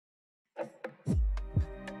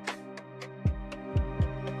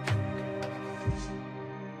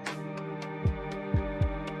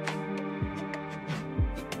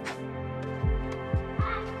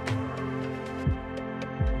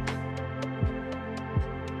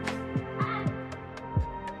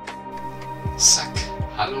Zack.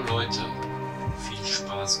 Hallo Leute. Viel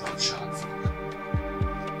Spaß beim Schaut.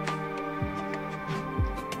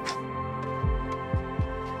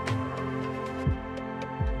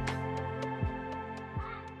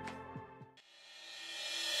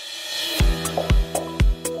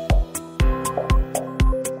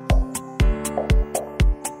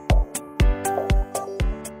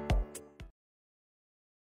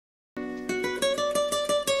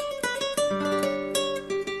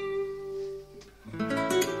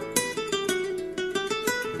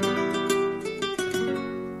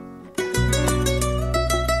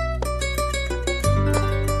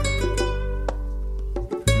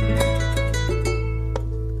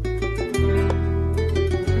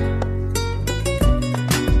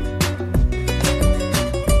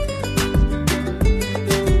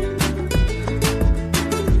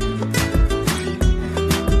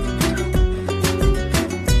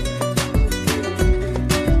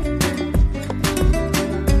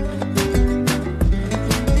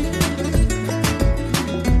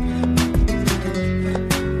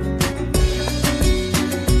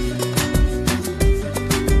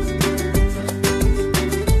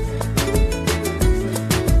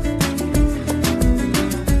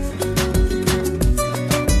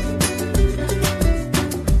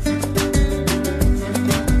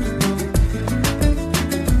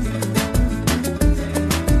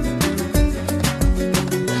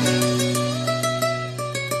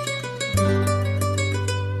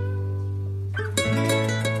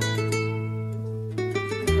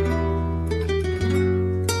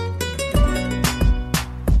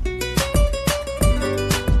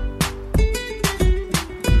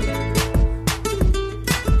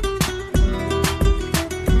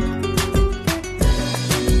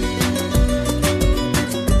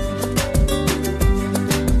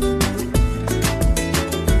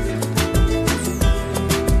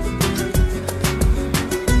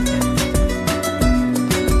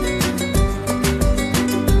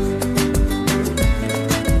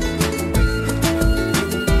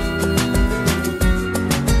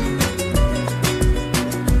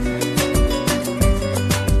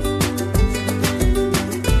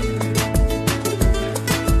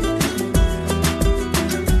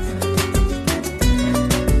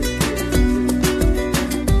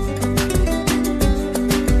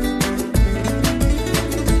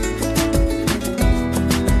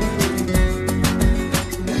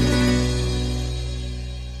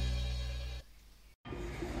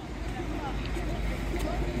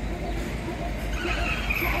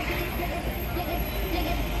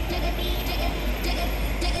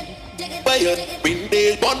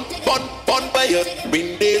 Windel bon bon bon bayer,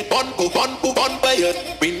 windel bon go bon go bon bayer,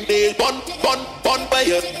 windel bon bon bon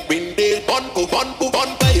bayer, windel bon go bon go bon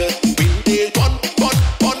bayer, windel bon bon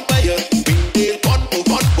bon bayer, windel bon go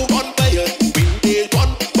bon go bon bayer, windel bon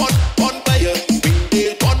bon bon bayer,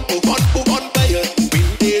 windel bon go bon go bon bayer,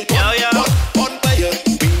 windel bon bon bayer,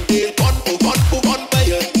 windel bon go bon go bon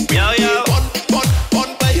bayer, windel bon bon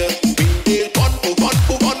bayer, windel bon go bon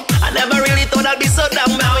go bon. I never really thought I'd be so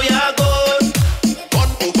down now, yeah, go.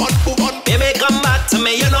 To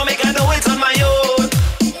me, you know, make I do it on my own.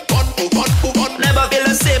 Never feel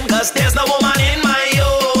the same, cause there's no woman in my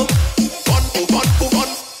home.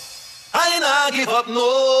 I not give up,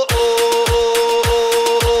 no.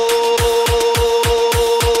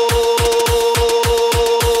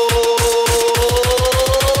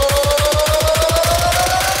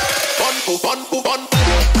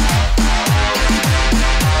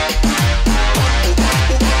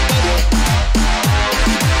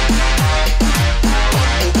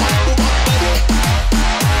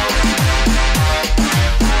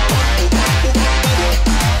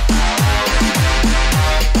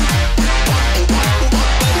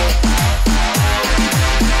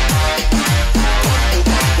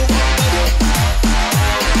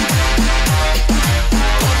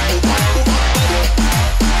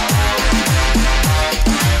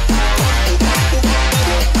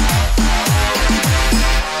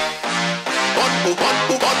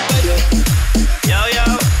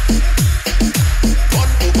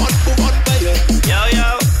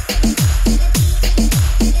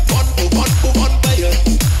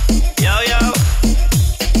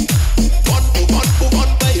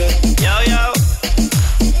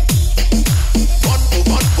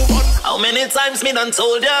 Times me done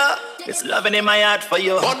told ya, it's loving in my heart for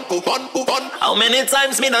you. How many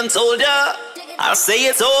times me done told ya, I'll say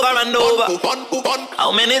it over and over.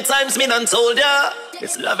 How many times me done told ya,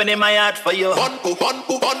 it's loving in my heart for you.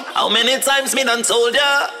 How many times me done told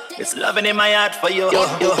ya, it's loving in my heart for you.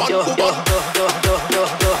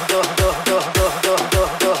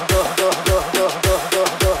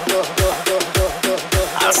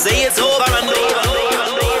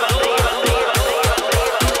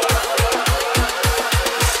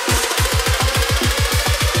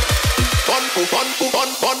 bon,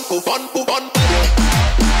 bon, bon, bon, bon, bon,